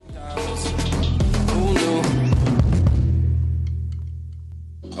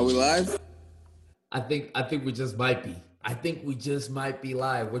I think we just might be. I think we just might be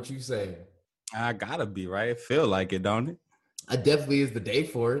live. What you saying? I gotta be, right? Feel like it, don't it? It definitely is the day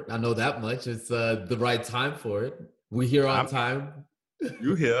for it. I know that much. It's the right time for it. We're here on I'm time.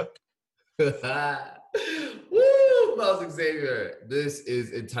 you here. Woo, Miles Xavier. This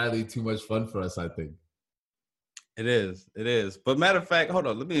is entirely too much fun for us, I think. It is. It is. But matter of fact, hold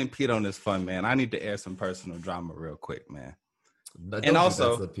on. Let me impede on this fun, man. I need to air some personal drama real quick, man. Don't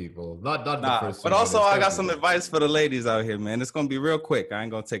also, do that to people. Not the first. But also, I got some advice for the ladies out here, man. It's gonna be real quick. I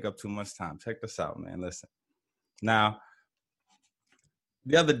ain't gonna take up too much time. Check this out, man. Listen. Now,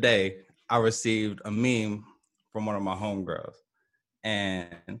 the other day, I received a meme from one of my homegirls,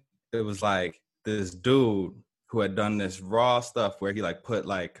 and it was like this dude who had done this raw stuff where he like put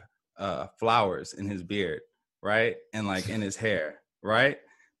like flowers in his beard, right, and like in his hair, right.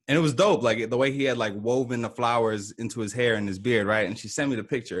 And it was dope, like the way he had like woven the flowers into his hair and his beard, right? And she sent me the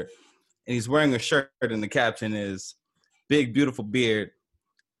picture, and he's wearing a shirt, and the caption is "Big beautiful beard,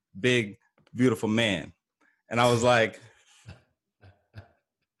 big beautiful man." And I was like,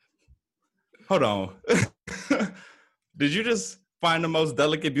 hold on, did you just find the most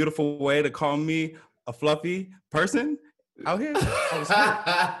delicate, beautiful way to call me a fluffy person out here? I was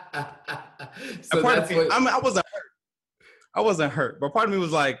hurt. So part of me, I mean, I wasn't hurt, but part of me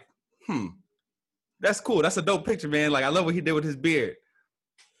was like, that's cool. That's a dope picture, man. Like, I love what he did with his beard.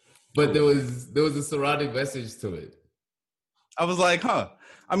 But there was a surrounding message to it. I was like,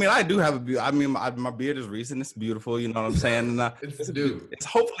 I mean, I do have a beard. I mean, my beard is recent. It's beautiful. You know what I'm saying? And, it's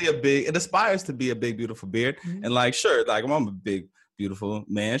hopefully it aspires to be a big, beautiful beard. Mm-hmm. And like, sure, like I'm a big, beautiful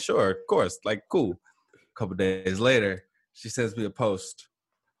man. Sure, of course. Like, cool. A couple days later, she sends me a post.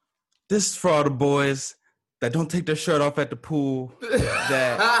 This is for all the boys that don't take their shirt off at the pool,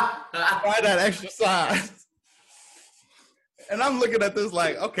 that try that extra size. And I'm looking at this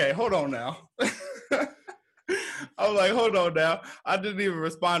like, okay, hold on now. I was like, hold on now. I didn't even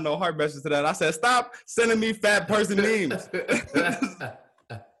respond no heart message to that. I said, stop sending me fat person memes.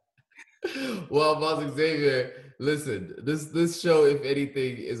 Well, Miles Xavier, listen, this show, if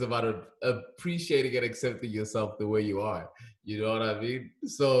anything, is about appreciating and accepting yourself the way you are. You know what I mean?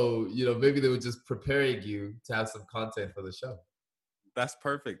 So, maybe they were just preparing you to have some content for the show. That's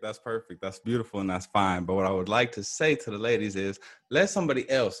perfect. That's perfect. That's beautiful, and that's fine. But what I would like to say to the ladies is let somebody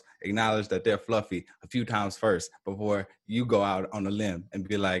else acknowledge that they're fluffy a few times first before you go out on a limb and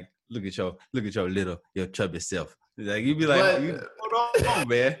be like, look at your chubby self. Like, you be like, hold on,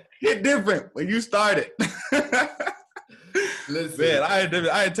 man. Hit different when you started. Listen, man,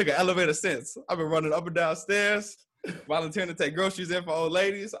 I took an elevator since. I've been running up and down stairs, volunteering to take groceries in for old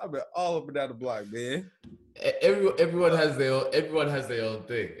ladies. I've been all up and down the block, man. Everyone has their own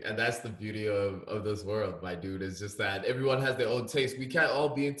thing, and that's the beauty of this world, my dude. It's just that everyone has their own taste. We can't all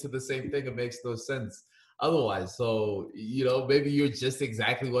be into the same thing. It makes no sense otherwise. So maybe you're just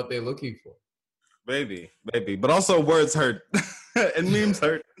exactly what they're looking for. Maybe, but also words hurt and memes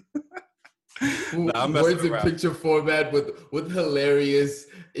hurt. Words in picture format with hilarious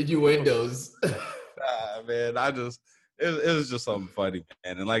innuendos. Man, it was just something funny,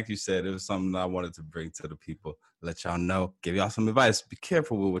 man. And like you said, it was something I wanted to bring to the people, let y'all know, give y'all some advice. Be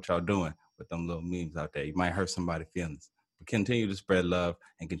careful with what y'all doing with them little memes out there. You might hurt somebody's feelings. But continue to spread love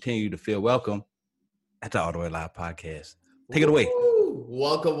and continue to feel welcome at the All the Way Live podcast. Take it away.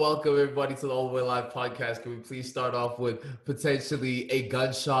 Welcome, everybody, to the All the Way Live podcast. Can we please start off with potentially a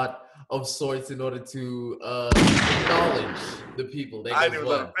gunshot of sorts in order to acknowledge the people? I didn't even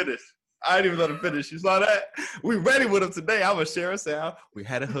let him finish. You saw that? We ready with him today. I'm going to share a sound. We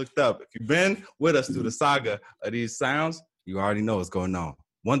had it hooked up. If you've been with us through the saga of these sounds, you already know what's going on.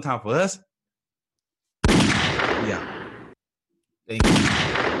 One time for us. Yeah. Thank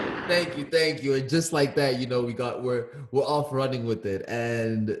you. And just like that, we're off running with it.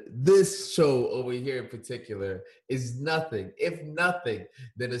 And this show over here in particular is nothing, if nothing,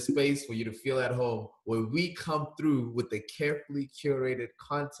 than a space for you to feel at home where we come through with the carefully curated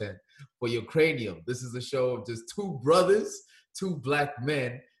content for your cranium. This is a show of just two brothers, two black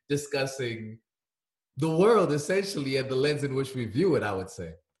men discussing the world essentially and the lens in which we view it, I would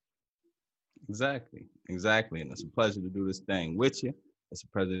say. Exactly. And it's a pleasure to do this thing with you. It's a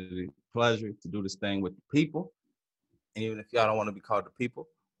pleasure to do this thing with the people. And even if y'all don't want to be called the people,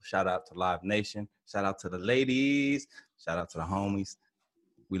 shout out to Live Nation. Shout out to the ladies. Shout out to the homies.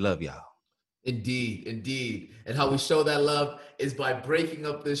 We love y'all. Indeed. And how we show that love is by breaking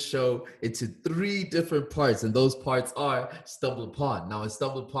up this show into 3 different parts. And those parts are Stumble Upon. Now, in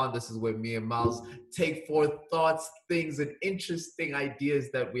Stumble Upon, this is where me and Miles take forth thoughts, things, and interesting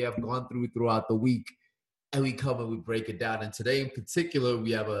ideas that we have gone throughout the week. and we come and we break it down. And today in particular,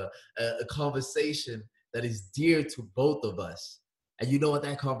 we have a conversation that is dear to both of us. And you know what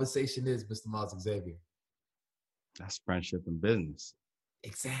that conversation is, Mr. Miles Xavier? That's friendship and business.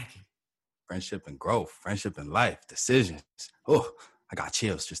 Exactly. Friendship and growth, friendship and life, decisions. Oh, I got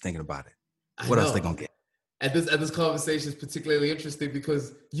chills just thinking about it. What else they gonna get? And this conversation is particularly interesting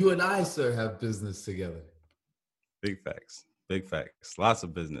because you and I, sir, have business together. Big facts. Big facts. Lots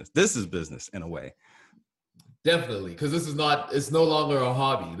of business. This is business in a way. Definitely, because it's no longer a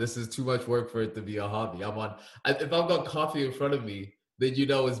hobby. This is too much work for it to be a hobby. If I've got coffee in front of me, then you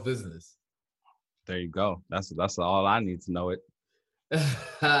know it's business. There you go. That's all I need to know it.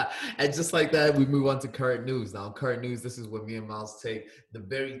 And just like that, we move on to current news. Now, current news, this is where me and Miles take the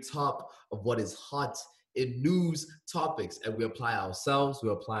very top of what is hot in news topics, and we apply ourselves, we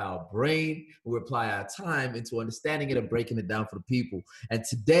apply our brain, we apply our time into understanding it and breaking it down for the people. And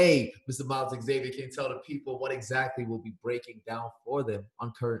today, Mr. Miles Xavier can tell the people what exactly we'll be breaking down for them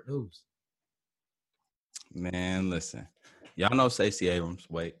on current news. Man, listen. Y'all know Stacey Abrams.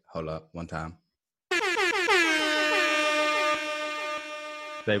 Wait, hold up, one time.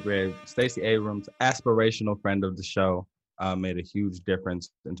 Stacey Abrams, aspirational friend of the show, made a huge difference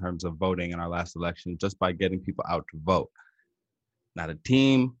in terms of voting in our last election just by getting people out to vote. Now, the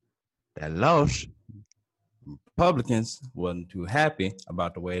team that lost, Republicans, wasn't too happy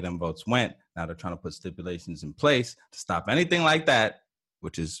about the way them votes went. Now they're trying to put stipulations in place to stop anything like that,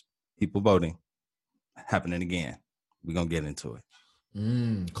 which is people voting happening again. We're going to get into it.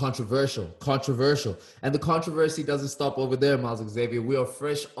 Controversial. And the controversy doesn't stop over there, Miles Xavier. We are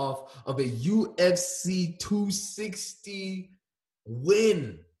fresh off of a UFC 260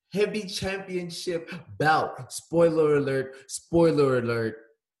 win, heavy championship bout. Spoiler alert.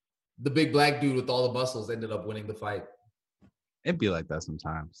 The big black dude with all the muscles ended up winning the fight. It'd be like that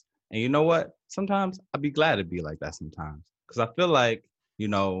sometimes. And you know what? Sometimes I'd be glad it'd be like that sometimes. Because I feel like, you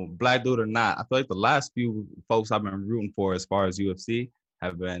know, black dude or not, I feel like the last few folks I've been rooting for as far as UFC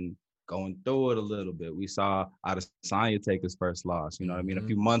have been going through it a little bit. We saw Adesanya take his first loss. You know what I mean? A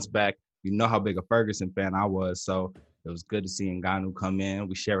few months back, you know how big a Ferguson fan I was. So it was good to see Ngannou come in.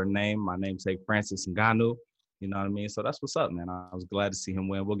 We share a name. My namesake, Francis Ngannou. You know what I mean? So that's what's up, man. I was glad to see him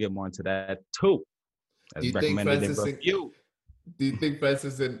win. We'll get more into that too. Do you think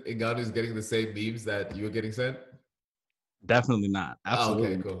Francis and Ngannou is getting the same memes that you were getting sent? Definitely not.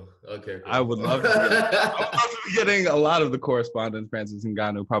 Absolutely. Okay, cool. I would love to be getting a lot of the correspondence Francis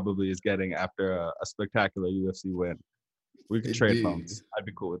Ngannou probably is getting after a spectacular UFC win. We could trade phones. I'd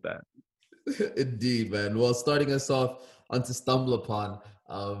be cool with that. Indeed, man. Well, starting us off on To Stumble Upon,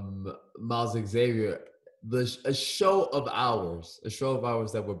 Miles Xavier, a show of ours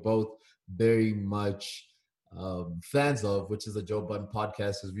that we're both very much fans of, which is the Joe Budden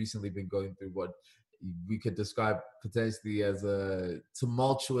podcast, has recently been going through what we could describe potentially as a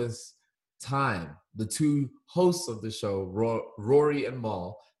tumultuous time. The two hosts of the show, Rory and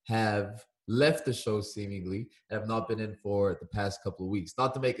Mal, have left the show seemingly and have not been in for the past couple of weeks.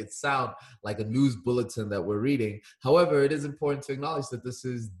 Not to make it sound like a news bulletin that we're reading. However, it is important to acknowledge that this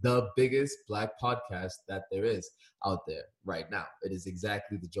is the biggest Black podcast that there is out there right now. It is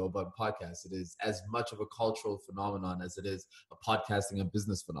exactly the Joe Budden podcast. It is as much of a cultural phenomenon as it is a podcasting and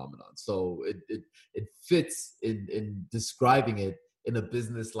business phenomenon. So it fits in describing it in a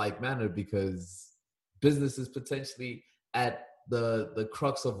business-like manner because business is potentially at the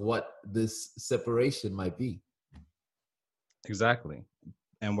crux of what this separation might be. Exactly.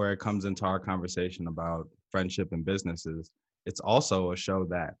 And where it comes into our conversation about friendship and businesses, it's also a show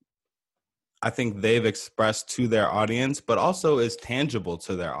that I think they've expressed to their audience, but also is tangible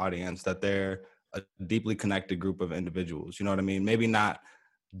to their audience, that they're a deeply connected group of individuals. You know what I mean? Maybe not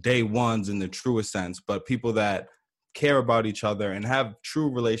day ones in the truest sense, but people that care about each other and have true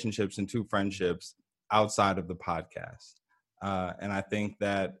relationships and true friendships outside of the podcast. And I think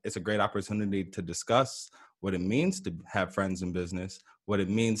that it's a great opportunity to discuss what it means to have friends in business, what it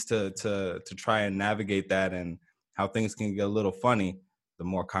means to try and navigate that, and how things can get a little funny the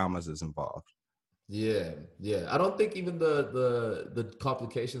more commas is involved. Yeah. I don't think even the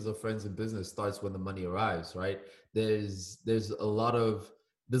complications of friends in business starts when the money arrives, right? There's a lot of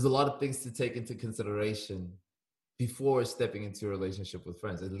things to take into consideration before stepping into a relationship with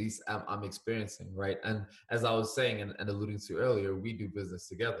friends. At least I'm experiencing, right? And as I was saying and alluding to earlier, we do business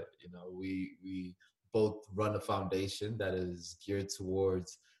together. You know, we both run a foundation that is geared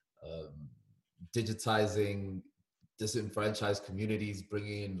towards digitizing disenfranchised communities,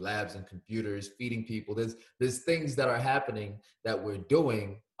 bringing in labs and computers, feeding people. There's things that are happening that we're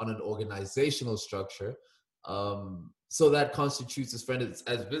doing on an organizational structure So that constitutes his friend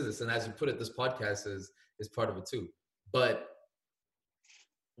as business. And as you put it, this podcast is part of it too. But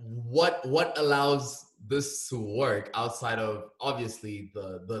what allows this to work outside of obviously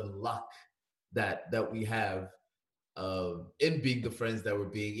the luck that we have in being the friends that we're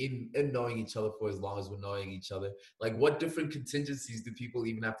being, in knowing each other for as long as we're knowing each other? Like, what different contingencies do people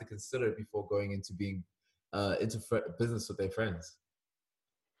even have to consider before going into being business with their friends?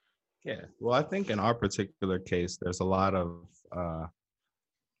 Yeah. Well, I think in our particular case, there's a lot of,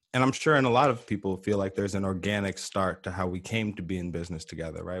 and I'm sure in a lot of people feel like there's an organic start to how we came to be in business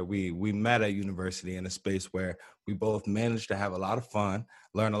together, right? We met at university in a space where we both managed to have a lot of fun,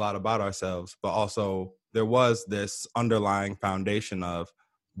 learn a lot about ourselves, but also there was this underlying foundation of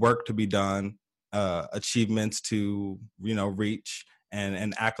work to be done, achievements to, reach,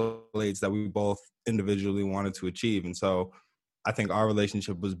 and accolades that we both individually wanted to achieve. And so I think our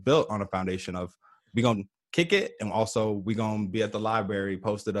relationship was built on a foundation of we gonna kick it, and also we gonna be at the library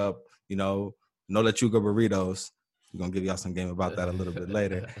posted up, no lechuga burritos. We're gonna give y'all some game about that a little bit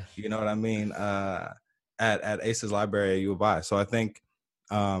later. You know what I mean? At Ace's library at U of I. So I think,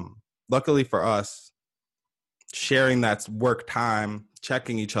 luckily for us, sharing that work time,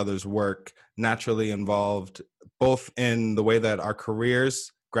 checking each other's work, naturally involved both in the way that our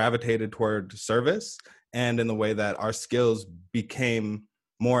careers gravitated toward service and in the way that our skills became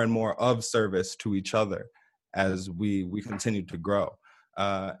more and more of service to each other as we continued to grow.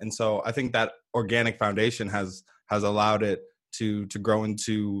 And so I think that organic foundation has allowed it to grow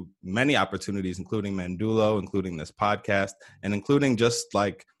into many opportunities, including Mandulo, including this podcast, and including just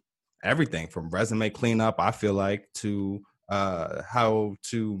like everything from resume cleanup, I feel like, to how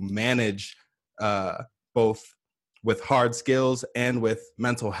to manage both with hard skills and with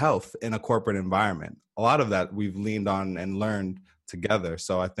mental health in a corporate environment. A lot of that we've leaned on and learned together.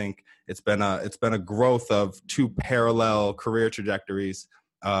 So I think it's been a growth of two parallel career trajectories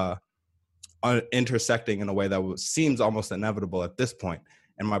intersecting in a way that seems almost inevitable at this point.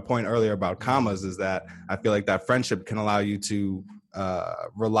 And my point earlier about commas is that I feel like that friendship can allow you to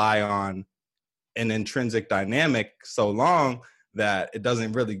rely on an intrinsic dynamic so long that it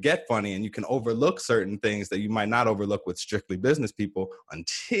doesn't really get funny, and you can overlook certain things that you might not overlook with strictly business people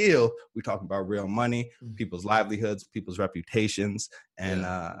until we talk about real money, people's livelihoods, people's reputations, and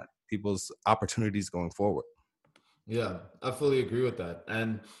people's opportunities going forward. Yeah, I fully agree with that.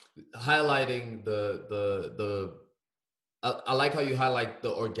 And highlighting I like how you highlight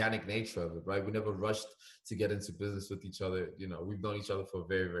the organic nature of it, right? We never rushed to get into business with each other. We've known each other for a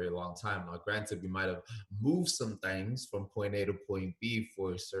very, very long time. Now, granted, we might have moved some things from point A to point B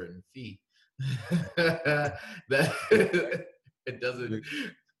for a certain fee. That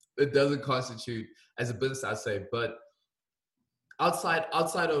it doesn't constitute as a business, I say. But outside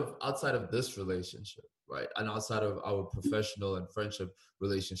of this relationship, right, and outside of our professional and friendship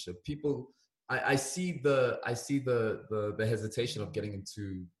relationship, people. I see the hesitation of getting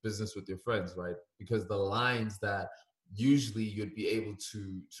into business with your friends, right? Because the lines that usually you'd be able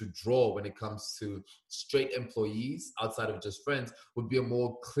to draw when it comes to straight employees outside of just friends would be a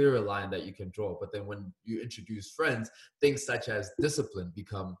more clearer line that you can draw. But then when you introduce friends, things such as discipline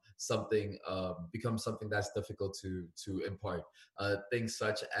become something that's difficult to impart. Things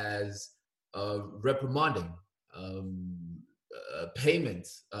such as reprimanding.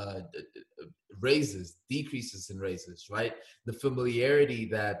 Payments, raises, decreases in raises, right? The familiarity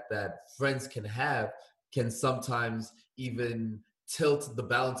that friends can have can sometimes even tilt the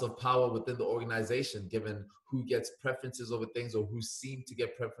balance of power within the organization, given who gets preferences over things or who seem to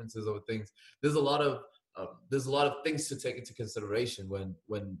get preferences over things. There's a lot of things to take into consideration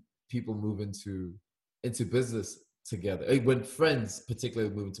when people move into business together, when friends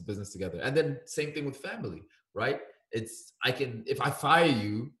particularly move into business together. And then same thing with family, right? If I fire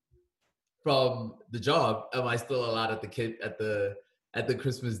you from the job, am I still allowed at the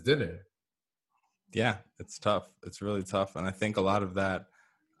Christmas dinner? Yeah, it's tough. It's really tough. And I think a lot of that,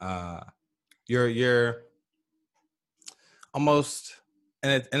 you're almost,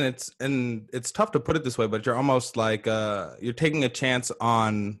 and it's tough to put it this way, but you're almost like, you're taking a chance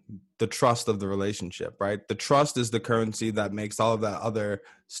on the trust of the relationship, right? The trust is the currency that makes all of that other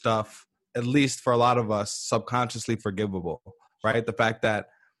stuff, at least for a lot of us, subconsciously forgivable, right? The fact that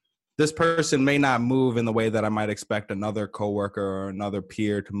this person may not move in the way that I might expect another coworker or another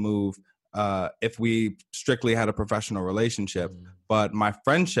peer to move if we strictly had a professional relationship. But my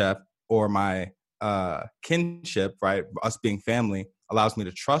friendship or my kinship, right, us being family, allows me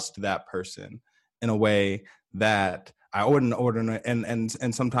to trust that person in a way that I wouldn't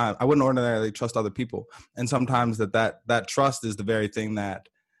and sometimes I wouldn't ordinarily trust other people. And sometimes that trust is the very thing that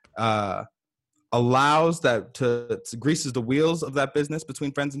allows that to greases the wheels of that business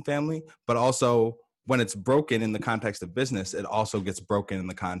between friends and family, but also when it's broken in the context of business, it also gets broken in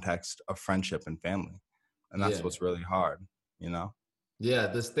the context of friendship and family. And that's Yeah. what's really hard, you know? Yeah,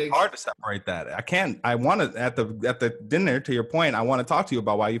 the stakes. Hard to separate that. I want to, at the dinner, to your point, I want to talk to you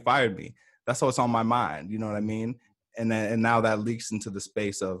about why you fired me. That's what's on my mind. You know what I mean? And now that leaks into the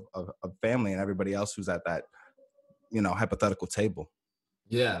space of family and everybody else who's at that, hypothetical table.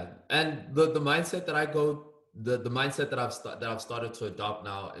 Yeah, and the mindset that I go the mindset that I've started to adopt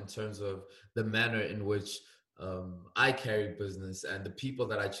now in terms of the manner in which I carry business and the people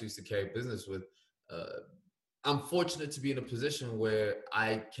that I choose to carry business with. Uh, I'm fortunate to be in a position where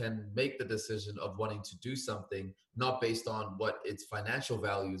I can make the decision of wanting to do something, not based on what its financial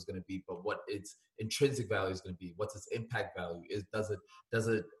value is going to be, but what its intrinsic value is going to be. What's its impact value? Does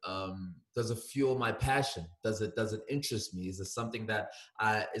it fuel my passion? Does it interest me? Is it something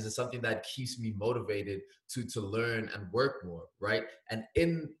that keeps me motivated to learn and work more, right?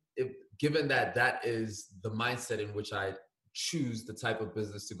 And given that that is the mindset in which I choose the type of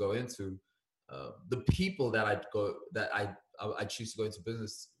business to go into, the people that I choose to go into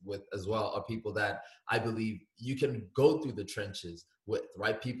business with as well are people that I believe you can go through the trenches with,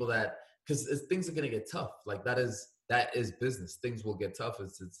 right? People that, because things are going to get tough. Like that is business. Things will get tough.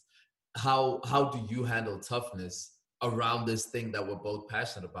 It's how do you handle toughness around this thing that we're both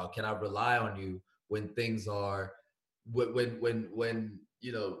passionate about? Can I rely on you when things are when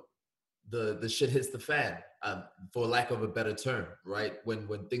the shit hits the fan, for lack of a better term, right?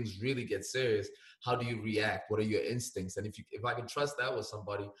 When things really get serious, how do you react? What are your instincts? And if I can trust that with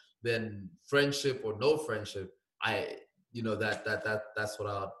somebody, then friendship or no friendship, that's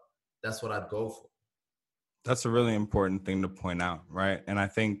what I'd go for. That's a really important thing to point out, right? And I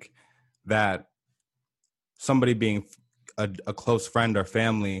think that somebody being a close friend or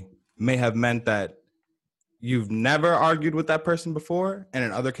family may have meant that you've never argued with that person before, and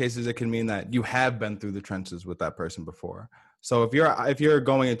in other cases it can mean that you have been through the trenches with that person before. So if you're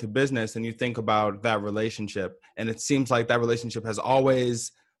going into business and you think about that relationship and it seems like that relationship has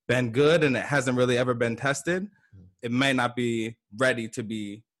always been good and it hasn't really ever been tested, it may not be ready to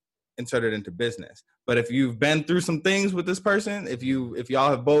be inserted into business. But if you've been through some things with this person, if y'all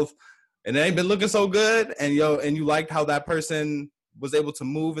have both, and it ain't been looking so good, and you liked how that person was able to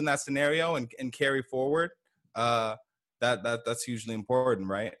move in that scenario and carry forward, that's hugely important,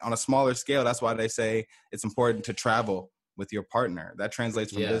 right? On a smaller scale, that's why they say it's important to travel with your partner. That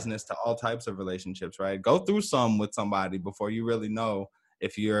translates from business to all types of relationships, right? Go through some with somebody before you really know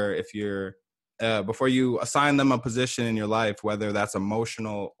if you're before you assign them a position in your life, whether that's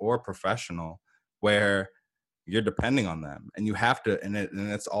emotional or professional, where you're depending on them, and you have to, and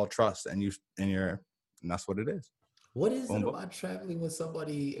it's all trust, and that's what it is. What is it about traveling with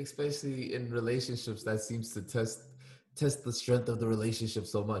somebody, especially in relationships, that seems to test the strength of the relationship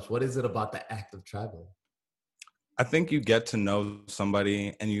so much? What is it about the act of traveling? I think you get to know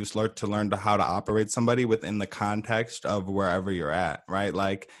somebody and you start to learn how to operate somebody within the context of wherever you're at, right?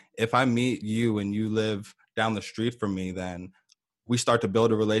 Like if I meet you and you live down the street from me, then we start to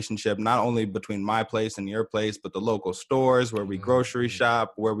build a relationship, not only between my place and your place, but the local stores where we grocery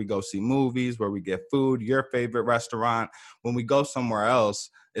shop, where we go see movies, where we get food, your favorite restaurant. When we go somewhere else,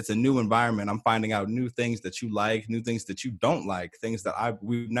 it's a new environment. I'm finding out new things that you like, new things that you don't like, things that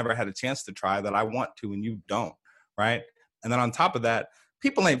we've never had a chance to try that I want to and you don't, right? And then on top of that,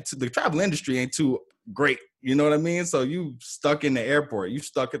 the travel industry ain't too great. You know what I mean? So you stuck in the airport, you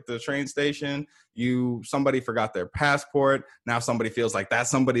stuck at the train station, somebody forgot their passport. Now somebody feels like that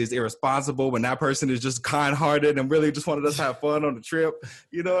somebody is irresponsible when that person is just kind-hearted and really just wanted us to have fun on the trip.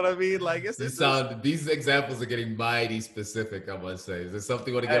 You know what I mean? Like these examples are getting mighty specific, I must say. Is there something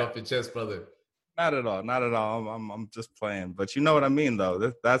you want to get off your chest, brother? Not at all. Not at all. I'm just playing. But you know what I mean,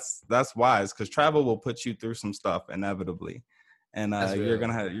 though. That's wise, because travel will put you through some stuff inevitably, and you're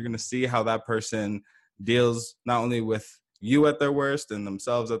gonna see how that person deals not only with you at their worst and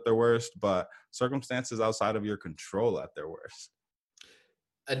themselves at their worst, but circumstances outside of your control at their worst.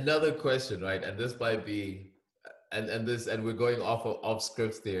 Another question, right? And this might be, and we're going off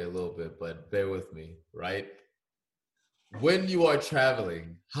scripts there a little bit, but bear with me, right? When you are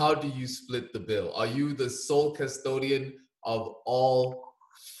traveling, how do you split the bill? Are you the sole custodian of all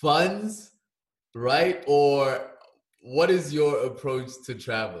funds, right? Or what is your approach to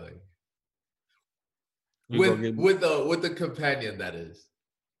traveling? With a companion, that is.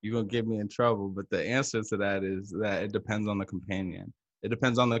 You're going to get me in trouble, but the answer to that is that it depends on the companion. It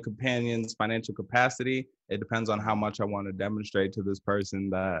depends on the companion's financial capacity. It depends on how much I want to demonstrate to this person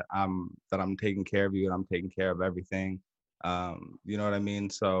that I'm taking care of you and I'm taking care of everything. You know what I mean?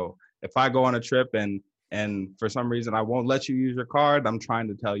 So If I go on a trip and for some reason I won't let you use your card, I'm trying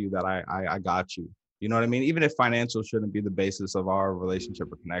to tell you that I got you. You know what I mean? Even if financial shouldn't be the basis of our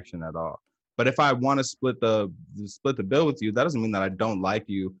relationship or connection at all. But if I want to split the bill with you, that doesn't mean that I don't like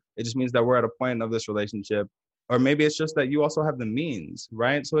you. It just means that we're at a point of this relationship, or maybe it's just that you also have the means,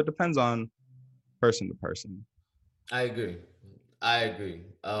 right? So it depends on person to person. I agree. I agree.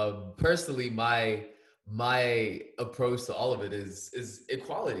 Personally, my approach to all of it is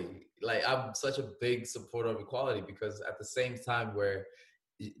equality. Like, I'm such a big supporter of equality, because at the same time, where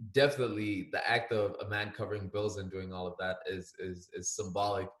definitely the act of a man covering bills and doing all of that is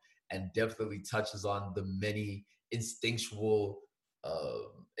symbolic, and definitely touches on the many instinctual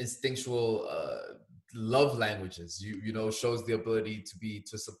love languages. You know, shows the ability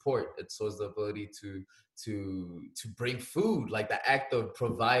to support. It shows the ability to bring food, like the act of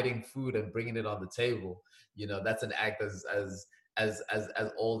providing food and bringing it on the table. You know, that's an act as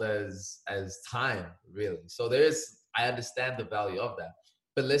old as time, really. So I understand the value of that,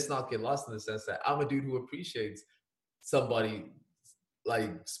 but let's not get lost in the sense that I'm a dude who appreciates somebody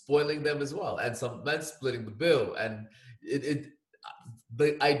like spoiling them as well, and some men splitting the bill. And it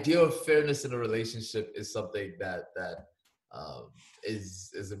the idea of fairness in a relationship is something that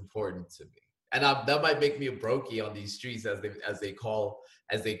is important to me. And that might make me a brokey on these streets, as they call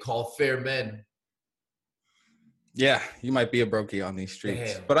fair men. Yeah, you might be a brokey on these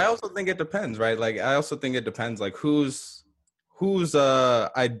streets. Damn. But I also think it depends, right? Like I also think it depends like whose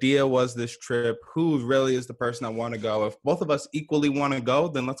idea was this trip? Who really is the person that want to go? If both of us equally want to go,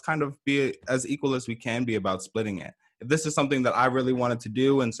 then let's kind of be as equal as we can be about splitting it. If this is something that I really wanted to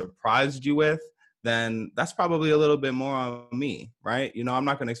do and surprised you with, then that's probably a little bit more on me, right? You know, I'm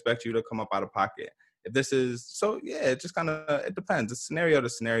not going to expect you to come up out of pocket. If this is so, yeah, it just kind of it depends. It's scenario to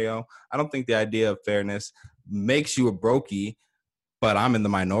scenario. I don't think the idea of fairness makes you a brokey, but I'm in the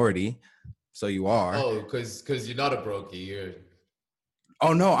minority, so you are. Oh, because you're not a brokey. You're.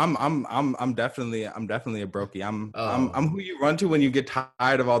 Oh no, I'm definitely a brokey. I'm who you run to when you get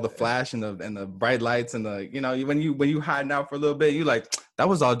tired of all the flash and the bright lights and the, you know, when you hiding out for a little bit, you like, that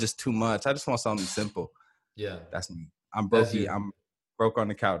was all just too much. I just want something simple. Yeah, that's me. I'm brokey. I'm broke on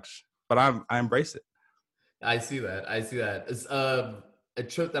the couch, but I embrace it. I see that. It's a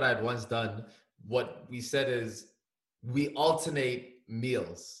trip that I had once done. What we said is we alternate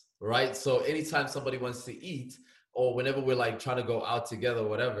meals, right? So anytime somebody wants to eat, or whenever we're like trying to go out together,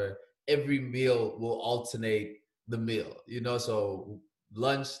 whatever, every meal will alternate the meal, you know? So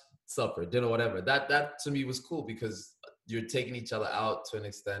lunch, supper, dinner, whatever. That to me was cool, because you're taking each other out to an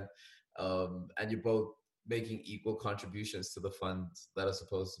extent, and you're both making equal contributions to the funds that are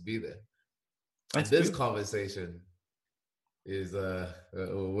supposed to be there. And this conversation is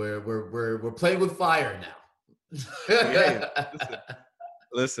we're playing with fire now. Yeah,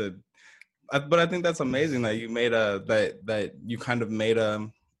 listen. But I think that's amazing that you made that you kind of made a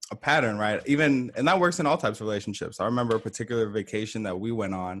pattern, right? Even, and that works in all types of relationships. I remember a particular vacation that we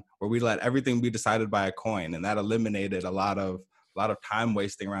went on where we let everything be decided by a coin, and that eliminated a lot of time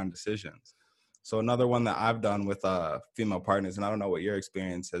wasting around decisions. So another one that I've done with female partners, and I don't know what your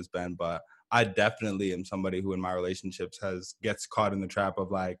experience has been, but I definitely am somebody who in my relationships gets caught in the trap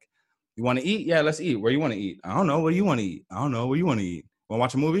of like, you want to eat? Yeah, let's eat. Where you want to eat? I don't know. What do you want to eat? I don't know. What do you want to eat? Want to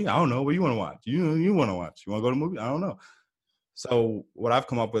watch a movie? I don't know. What do you want to watch? You want to watch? You want to go to a movie? I don't know. So what I've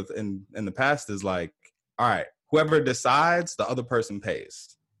come up with in the past is like, all right, whoever decides, the other person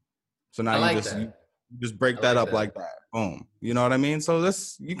pays. So now you just break that up like that. Boom. You know what I mean? So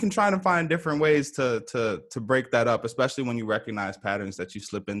you can try to find different ways to break that up, especially when you recognize patterns that you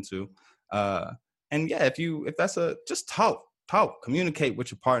slip into. And yeah, if that's just talk, communicate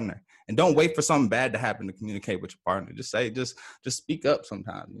with your partner. And don't wait for something bad to happen to communicate with your partner. Just speak up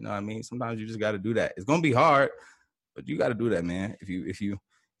sometimes. You know what I mean? Sometimes you just got to do that. It's going to be hard, but you got to do that, man. If you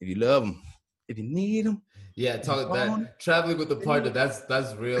love them, if you need them. Yeah, that traveling with the partner,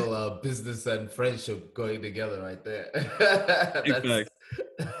 that's real business and friendship going together right there.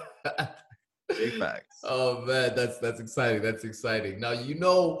 Big facts. Oh man, that's exciting. That's exciting. Now you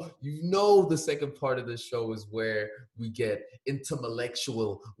know the second part of the show is where we get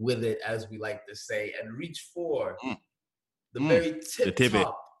intellectual with it, as we like to say, and reach for the very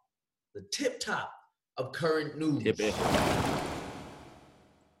tip top of current news.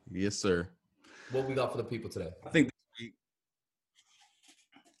 Yes, sir. What we got for the people today?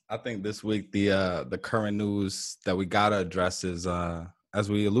 I think this week the current news that we gotta address is as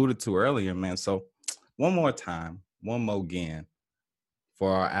we alluded to earlier, man. So one more again,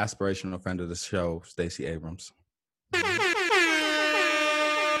 for our aspirational friend of the show, Stacey Abrams.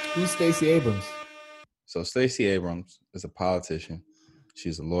 Who's Stacey Abrams? So Stacey Abrams is a politician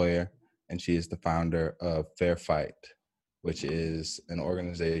She's a lawyer, and she is the founder of Fair Fight, which is an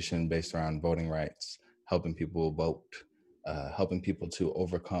organization based around voting rights, helping people vote, helping people to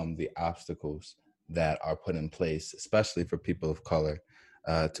overcome the obstacles that are put in place, especially for people of color,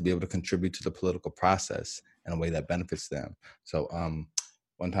 to be able to contribute to the political process in a way that benefits them. So,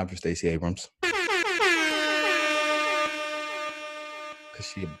 one time for Stacey Abrams, because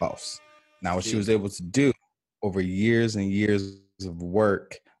she a boss. Now, what she was able to do over years and years of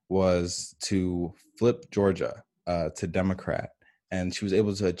work was to flip Georgia to Democrat. And she was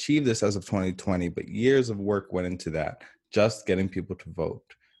able to achieve this as of 2020, but years of work went into that, just getting people to vote,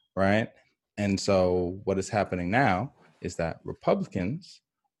 right? And so what is happening now is that Republicans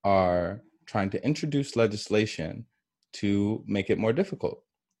are trying to introduce legislation to make it more difficult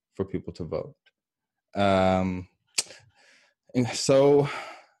for people to vote. So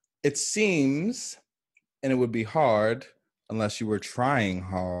it seems, and it would be hard unless you were trying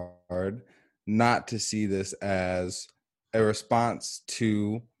hard, not to see this as a response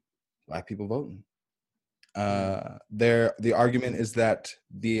to Black people voting. The argument is that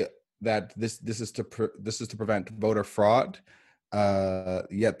this is to prevent voter fraud.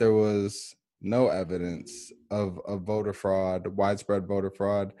 Yet there was no evidence of voter fraud, widespread voter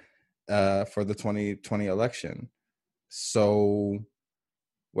fraud, for the 2020 election. So,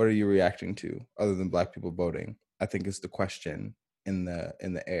 what are you reacting to other than Black people voting? I think is the question in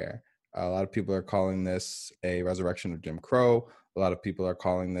the air. A lot of people are calling this a resurrection of Jim Crow. A lot of people are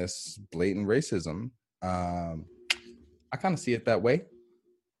calling this blatant racism. I kind of see it that way.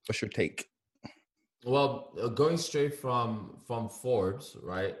 What's your take? Well, going straight from Forbes,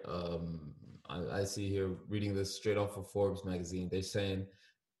 right? I see here reading this straight off of Forbes magazine. They're saying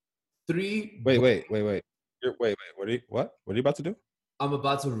Wait. Wait. What? What are you about to do? I'm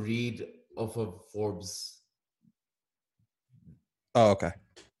about to read off of Forbes. Oh, okay.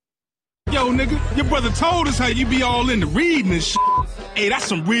 Yo, nigga, your brother told us how you be all into reading and shit. Hey, that's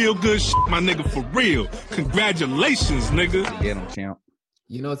some real good shit, my nigga, for real. Congratulations, nigga. Get him, champ.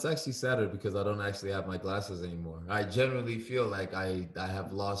 You know, it's actually sadder because I don't actually have my glasses anymore. I generally feel like I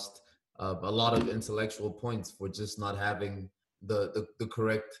have lost a lot of intellectual points for just not having the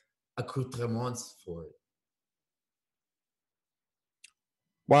correct accoutrements for it.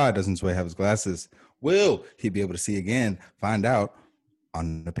 Why doesn't Sway have his glasses? Will he be able to see again? Find out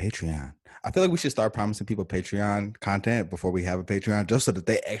on the Patreon. I feel like we should start promising people Patreon content before we have a Patreon, just so that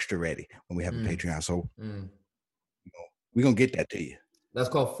they're extra ready when we have a Patreon. So we're going to get that to you. That's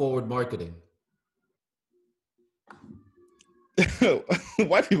called forward marketing.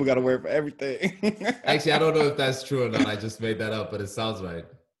 White people got to wear it for everything. Actually, I don't know if that's true or not. I just made that up, but it sounds right.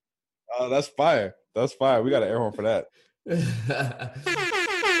 Oh, that's fire. That's fire. We got an air horn for that.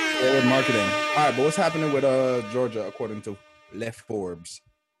 Forward marketing. All right, but what's happening with Georgia according to Left Forbes?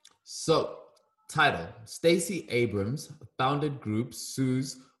 So, title: Stacey Abrams founded group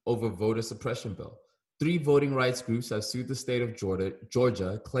sues over voter suppression bill. 3 voting rights groups have sued the state of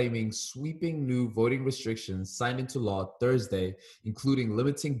Georgia, claiming sweeping new voting restrictions signed into law Thursday, including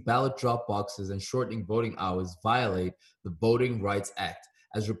limiting ballot drop boxes and shortening voting hours, violate the Voting Rights Act,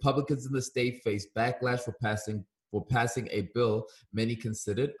 as Republicans in the state face backlash for passing a bill many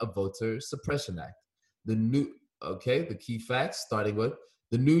considered a voter suppression act. The key facts, starting with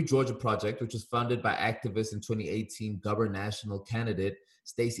the New Georgia Project, which was founded by activists and 2018 National candidate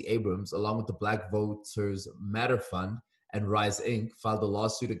Stacey Abrams, along with the Black Voters Matter Fund and Rise Inc., filed a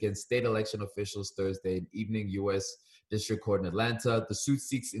lawsuit against state election officials Thursday evening, U.S. District Court in Atlanta. The suit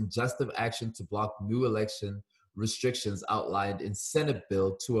seeks injunctive action to block new election restrictions outlined in Senate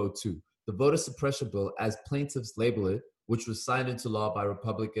Bill 202. The voter suppression bill, as plaintiffs label it, which was signed into law by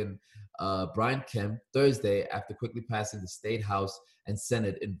Republican Brian Kemp Thursday after quickly passing the State House and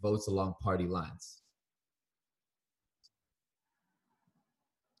Senate in votes along party lines.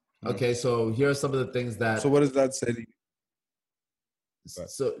 Okay, so here are some of the things that... So what does that say to you?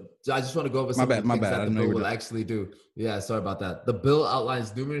 So I just want to go over some of the things that the bill will actually do. Yeah, sorry about that. The bill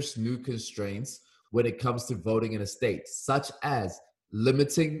outlines numerous new constraints when it comes to voting in a state, such as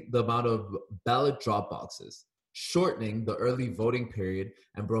limiting the amount of ballot drop boxes, shortening the early voting period,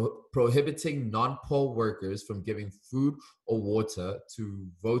 and prohibiting non-poll workers from giving food or water to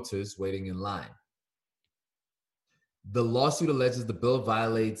voters waiting in line. The lawsuit alleges the bill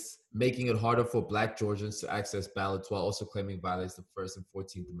violates, making it harder for Black Georgians to access ballots, while also claiming it violates the First and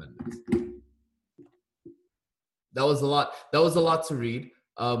 14th Amendments. That was a lot to read.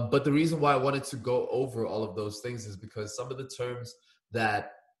 But the reason why I wanted to go over all of those things is because some of the terms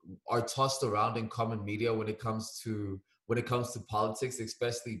that are tossed around in common media when it comes to politics,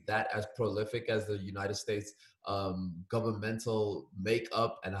 especially that as prolific as the United States governmental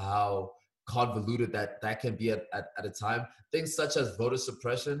makeup and how convoluted that can be at a time. Things such as voter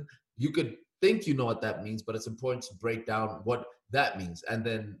suppression, you could think you know what that means, but it's important to break down what that means, and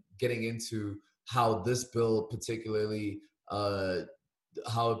then getting into how this bill particularly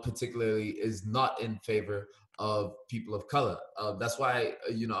how it particularly is not in favor of people of color. That's why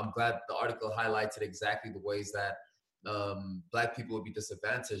I'm glad the article highlighted exactly the ways that Black people would be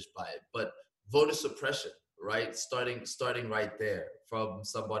disadvantaged by it. But voter suppression, right? Starting right there from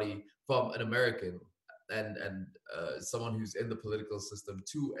an American and someone who's in the political system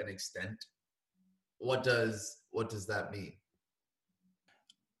to an extent. What does that mean?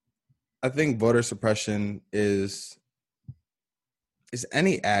 I think voter suppression is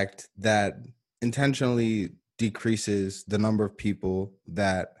any act that intentionally decreases the number of people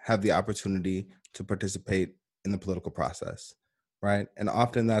that have the opportunity to participate in the political process, right? And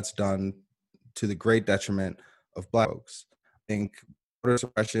often that's done to the great detriment of Black folks. I think voter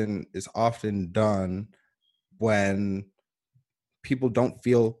suppression is often done when people don't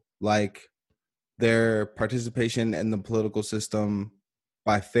feel like their participation in the political system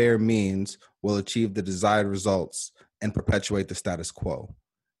by fair means will achieve the desired results and perpetuate the status quo.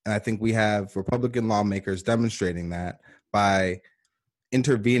 And I think we have Republican lawmakers demonstrating that by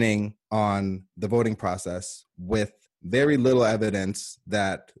intervening on the voting process with very little evidence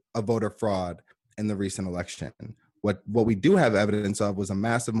that a voter fraud in the recent election. What we do have evidence of was a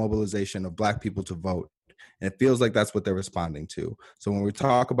massive mobilization of Black people to vote. And it feels like that's what they're responding to. So when we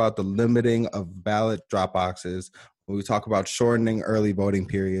talk about the limiting of ballot drop boxes, when we talk about shortening early voting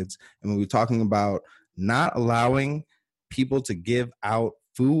periods, and when we're talking about not allowing people to give out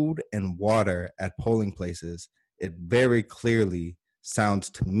food and water at polling places, it very clearly sounds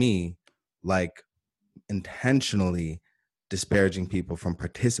to me like intentionally disparaging people from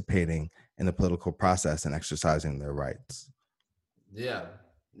participating in the political process and exercising their rights. Yeah.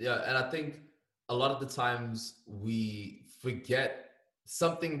 And I think a lot of the times we forget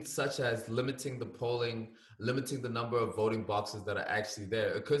something such as limiting the polling, limiting the number of voting boxes that are actually there.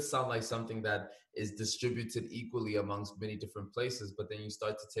 It could sound like something that is distributed equally amongst many different places, but then you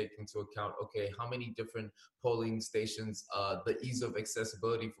start to take into account, okay, how many different polling stations, the ease of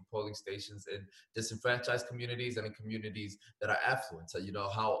accessibility for polling stations in disenfranchised communities and in communities that are affluent. So,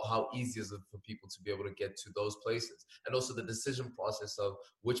 how easy is it for people to be able to get to those places? And also the decision process of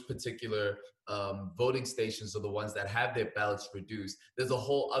which particular voting stations are the ones that have their ballots reduced. There's a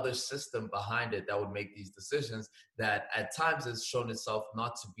whole other system behind it that would make these decisions that at times has shown itself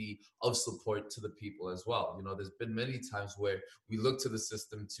not to be of support to the people as well. There's been many times where we look to the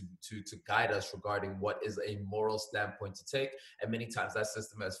system to guide us regarding what is a moral standpoint to take, and many times that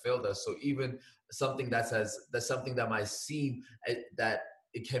system has failed us. So even something that's something that might seem that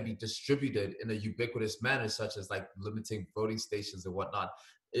it can be distributed in a ubiquitous manner, such as like limiting voting stations and whatnot,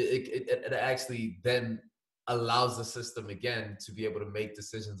 it actually then allows the system again to be able to make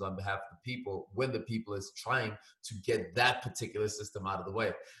decisions on behalf of the people when the people is trying to get that particular system out of the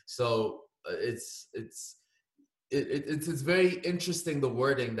way. So it's very interesting, the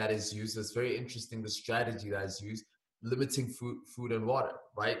wording that is used. It's very interesting, the strategy that is used, limiting food and water,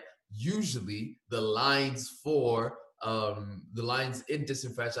 right? Usually the lines in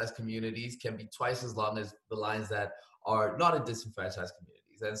disenfranchised communities can be twice as long as the lines that are not in disenfranchised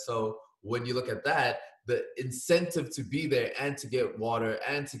communities. And so when you look at that, the incentive to be there and to get water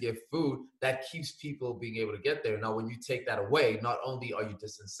and to get food, that keeps people being able to get there. Now, when you take that away, not only are you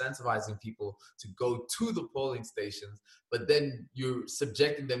disincentivizing people to go to the polling stations, but then you're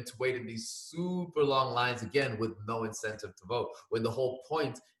subjecting them to wait in these super long lines again with no incentive to vote, when the whole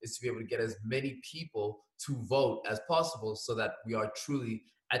point is to be able to get as many people to vote as possible so that we are truly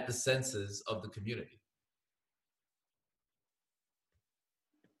at the senses of the community.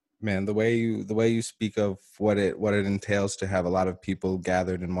 Man, the way you speak of what it entails to have a lot of people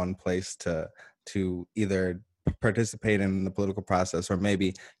gathered in one place to either participate in the political process or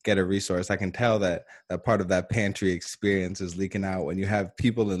maybe get a resource, I can tell that part of that pantry experience is leaking out when you have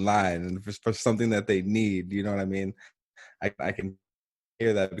people in line and for something that they need. You know what I mean? I can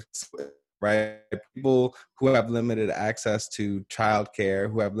hear that, right? People who have limited access to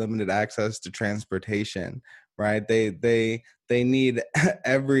childcare, who have limited access to transportation, right? They need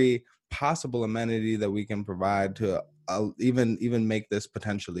every possible amenity that we can provide to even make this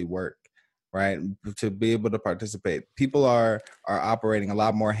potentially work, right? To be able to participate. People are operating a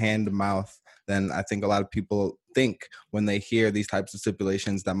lot more hand to mouth than I think a lot of people think when they hear these types of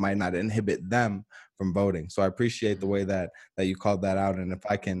stipulations that might not inhibit them from voting. So I appreciate the way that you called that out. And if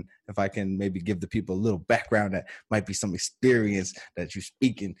I can maybe give the people a little background, that might be some experience that you're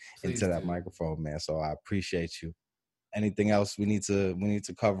speaking into that microphone, man. So I appreciate you. Anything else we need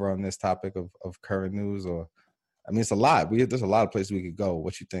to cover on this topic of current news? Or I mean, it's a lot. There's a lot of places we could go.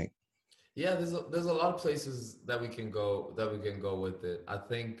 What you think? Yeah, there's a lot of places that we can go with it. I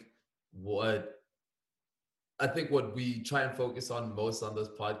think what we try and focus on most on this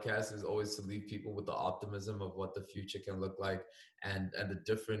podcast is always to leave people with the optimism of what the future can look like, and the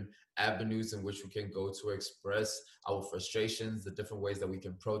different avenues in which we can go to express our frustrations, the different ways that we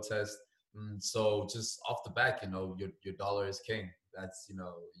can protest. So just off the back, your dollar is king. That's,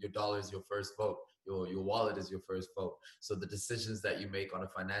 your dollar is your first vote. Your wallet is your first vote. So the decisions that you make on a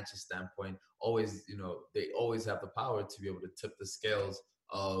financial standpoint always, they always have the power to be able to tip the scales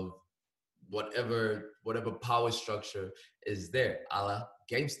of whatever power structure is there, a la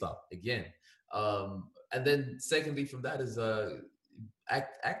GameStop again. And then secondly from that is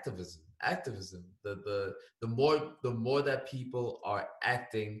activism. The more that people are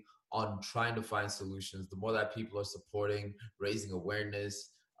acting on trying to find solutions, the more that people are supporting, raising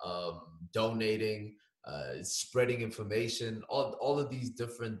awareness, donating, spreading information, all of these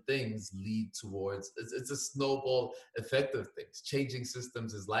different things lead towards, it's a snowball effect of things. Changing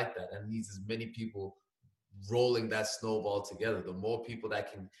systems is like that, and needs as many people rolling that snowball together. The more people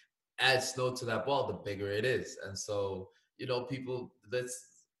that can add snow to that ball, the bigger it is. And so, people,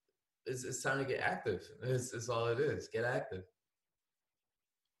 it's time to get active. It's all it is. Get active.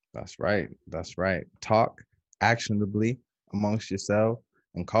 That's right. Talk actionably amongst yourself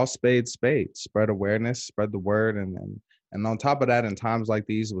and call spades spades. Spread awareness, spread the word, and on top of that, in times like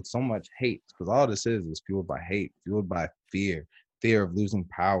these with so much hate, because all this is fueled by hate, fueled by fear of losing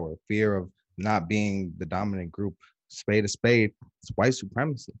power, fear of not being the dominant group. Spade a spade. It's white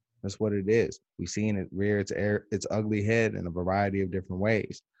supremacy. That's what it is. We've seen it rear its ugly head in a variety of different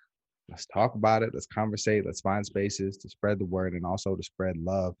ways. Let's talk about it. Let's conversate. Let's find spaces to spread the word and also to spread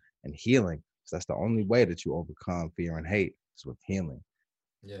love and healing. So that's the only way that you overcome fear and hate, is with healing.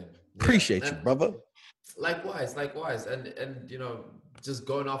 Yeah. Appreciate you, brother. Likewise. And just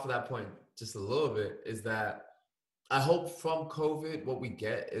going off of that point just a little bit, is that I hope from COVID, what we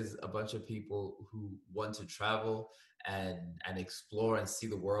get is a bunch of people who want to travel and explore and see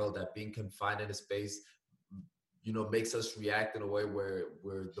the world, that being confined in a space, makes us react in a way where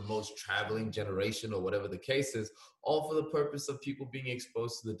we're the most traveling generation, or whatever the case is, all for the purpose of people being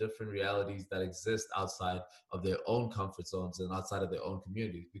exposed to the different realities that exist outside of their own comfort zones and outside of their own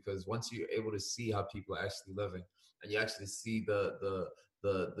communities. Because once you're able to see how people are actually living, and you actually see the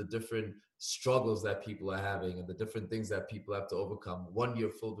different struggles that people are having and the different things that people have to overcome, one, you're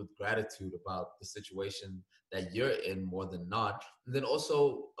filled with gratitude about the situation that you're in more than not. And then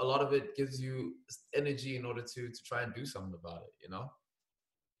also a lot of it gives you energy in order to try and do something about it,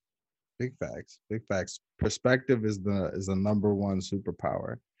 Big facts. Perspective is the number one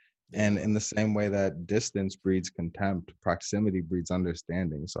superpower. And in the same way that distance breeds contempt, proximity breeds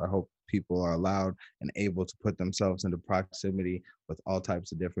understanding. So I hope people are allowed and able to put themselves into proximity with all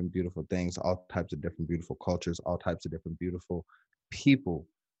types of different beautiful things, all types of different beautiful cultures, all types of different beautiful people,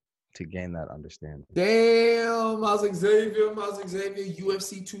 to gain that understanding. Damn, Miles Xavier,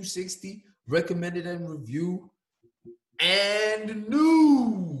 UFC 260, recommended and review, and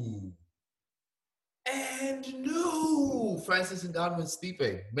new. Francis Ngannou and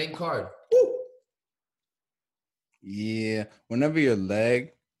Stipe, main card. Woo! Yeah, whenever your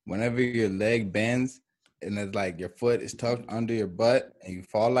leg bends and it's like your foot is tucked under your butt and you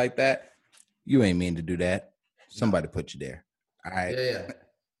fall like that, you ain't mean to do that. Somebody put you there. All right. Yeah.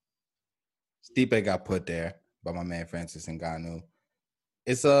 Stipe got put there by my man Francis Ngannou.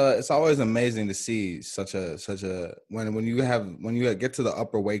 It's always amazing to see such a when you get to the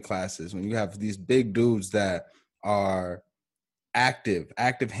upper weight classes, when you have these big dudes that are active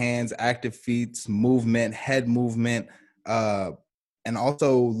hands, active feet, movement, head movement, and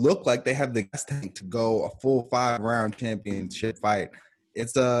also look like they have the gas tank to go a full 5-round championship fight.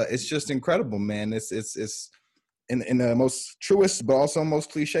 It's just incredible, man. It's in the most truest but also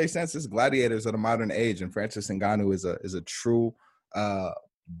most cliche sense, it's gladiators of the modern age, and Francis Ngannou is a true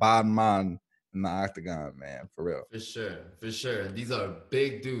bottom man in the octagon, man, for real. For sure. These are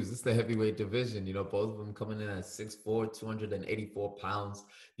big dudes. This is the heavyweight division. Both of them coming in at 6'4", 284 pounds.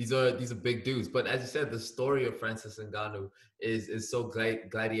 These are big dudes. But as you said, the story of Francis Ngannou is so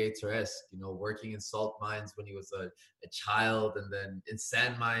gladiator-esque. Working in salt mines when he was a child, and then in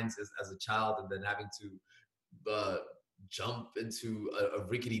sand mines as a child, and then having to jump into a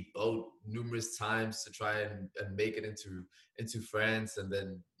rickety boat numerous times to try and make it into France. And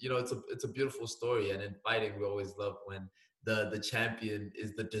then, it's a beautiful story. And in fighting, we always love when the champion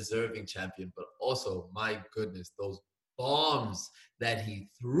is the deserving champion. But also, my goodness, those bombs that he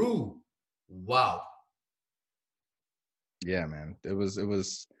threw. Wow. Yeah, man. It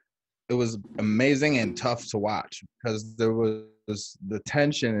was amazing and tough to watch because there was the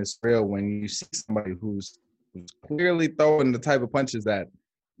tension is real when you see somebody who's clearly throwing the type of punches that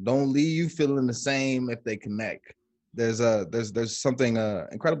don't leave you feeling the same if they connect. There's something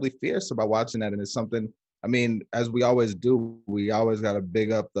incredibly fierce about watching that, and it's something. I mean, as we always do, we always got to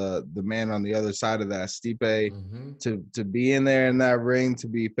big up the man on the other side of that, Stipe, Mm-hmm. to be in there in that ring, to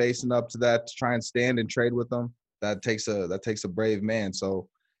be facing up to that, to try and stand and trade with them. That takes a brave man. So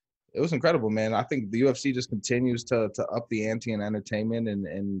it was incredible, man. I think the UFC just continues to up the ante in entertainment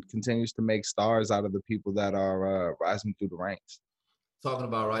and continues to make stars out of the people that are rising through the ranks. Talking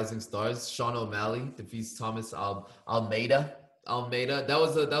about rising stars, Sean O'Malley defeats Thomas Almeida. That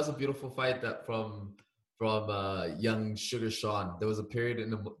was a beautiful fight that from young Sugar Sean. There was a period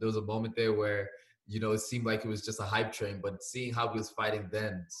there was a moment there where it seemed like it was just a hype train, but seeing how he was fighting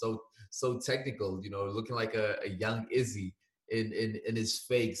then, so technical, looking like a young Izzy in his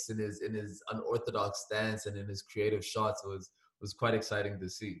fakes, in his unorthodox stance, and in his creative shots, was quite exciting to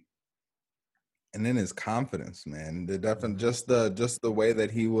see. And in his confidence, man, just the way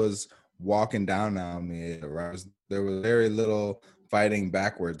that he was walking down on me, right? There was very little fighting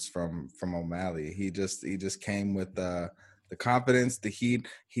backwards from O'Malley. He just came with the confidence, the heat.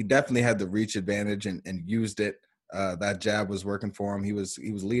 He definitely had the reach advantage and used it. That jab was working for him. He was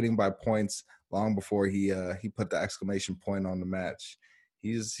leading by points long before he put the exclamation point on the match.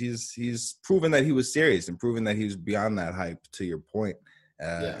 He's proven that he was serious and proven that he was beyond that hype, to your point.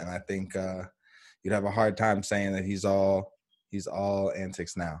 And I think you'd have a hard time saying that he's all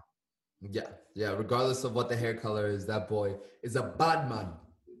antics now. Yeah. Regardless of what the hair color is, that boy is a bad man.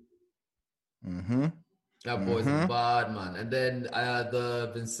 Mm-hmm. That boy's a bad man. And then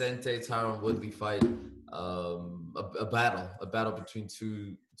the Vicente Tyron Woodley fight, a battle between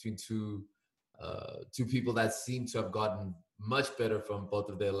two people that seem to have gotten much better from both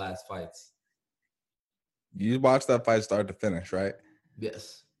of their last fights. You watched that fight start to finish, right?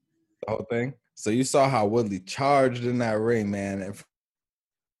 Yes. The whole thing. So you saw how Woodley charged in that ring, man. And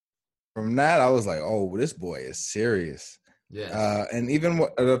from that, I was like, oh, this boy is serious. Yeah. And even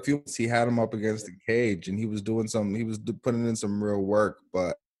a few months he had him up against the cage, and he was putting in some real work.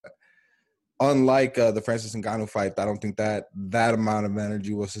 But unlike the Francis Ngannou fight, I don't think that amount of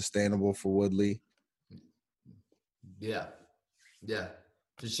energy was sustainable for Woodley. Yeah,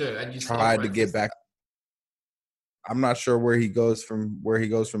 for sure. And you tried to get back. I'm not sure where he goes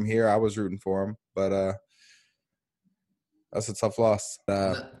from here. I was rooting for him, but that's a tough loss.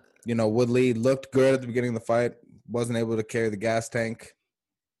 Woodley looked good at the beginning of the fight. Wasn't able to carry the gas tank.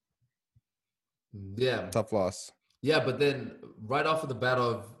 Yeah. Tough loss. Yeah, but then right off of the bat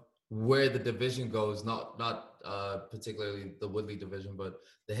of where the division goes, not particularly the Woodley division, but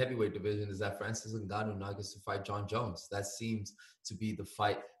the heavyweight division, is that Francis Ngannou now gets to fight Jon Jones. That seems to be the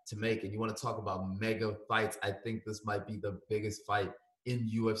fight to make. And you want to talk about mega fights, I think this might be the biggest fight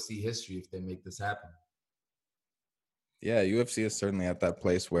in UFC history if they make this happen. Yeah, UFC is certainly at that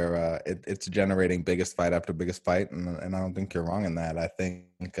place where it's generating biggest fight after biggest fight, and I don't think you're wrong in that. I think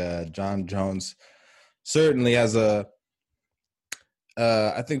Jon Jones certainly has I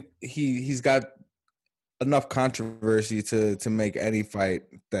think he's got enough controversy to make any fight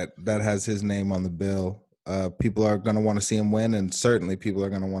that has his name on the bill. People are going to want to see him win, and certainly people are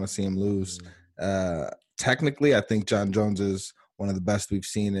going to want to see him lose. Technically, I think Jon Jones is one of the best we've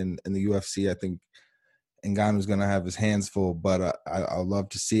seen in the UFC. I think Ngannou's going to have his hands full, but I'll love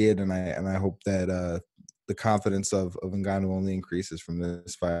to see it, and I hope that the confidence of Ngannou only increases from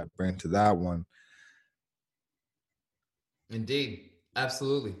this fight. Bring to that one. Indeed,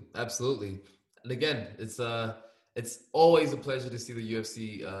 absolutely. And again, it's always a pleasure to see the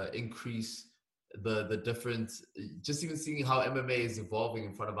UFC increase the different, just even seeing how MMA is evolving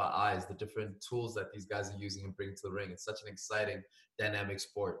in front of our eyes, the different tools that these guys are using and bringing to the ring. It's such an exciting, dynamic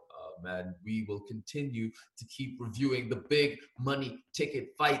sport, man. We will continue to keep reviewing the big money ticket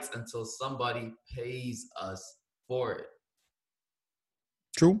fights until somebody pays us for it.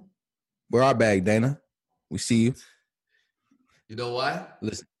 True. We're our bag, Dana. We see you. You know why?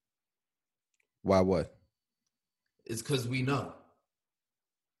 Listen. Why what? It's because we know.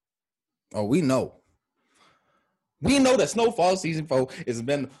 Oh, we know. We know that Snowfall Season 4 has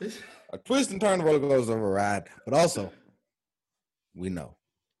been a twist and turn roller coaster of a ride, but also, we know.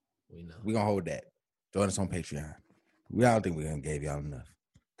 We're going to hold that. Join us on Patreon. I don't think we done gave y'all enough.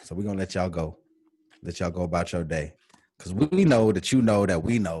 So we're gonna let y'all go. Let y'all go about your day. Because we know that you know that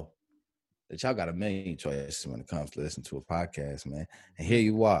we know that y'all got a million choices when it comes to listening to a podcast, man. And here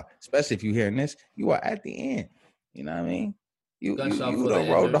you are, especially if you're hearing this, you are at the end. You know what I mean? You done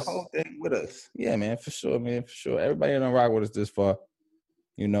rode the whole thing with us. Yeah, man, for sure, man, for sure. Everybody done rock with us this far.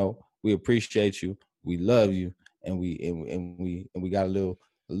 You know, we appreciate you. We love you. And we got a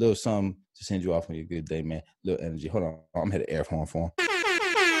little something to send you off on your good day, man. Little energy. Hold on. I'm here to air horn for him.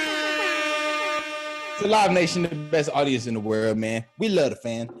 It's Live Nation, the best audience in the world, man. We love the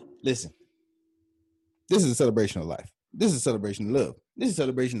fan. Listen, this is a celebration of life. This is a celebration of love. This is a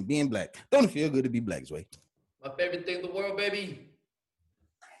celebration of being black. Don't it feel good to be black, Zway? My favorite thing in the world, baby.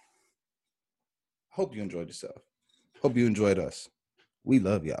 Hope you enjoyed yourself. Hope you enjoyed us. We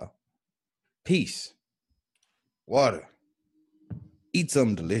love y'all. Peace. Water. Eat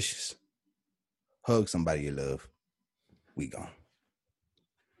something delicious. Hug somebody you love. We gone.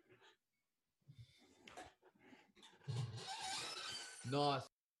 Nice.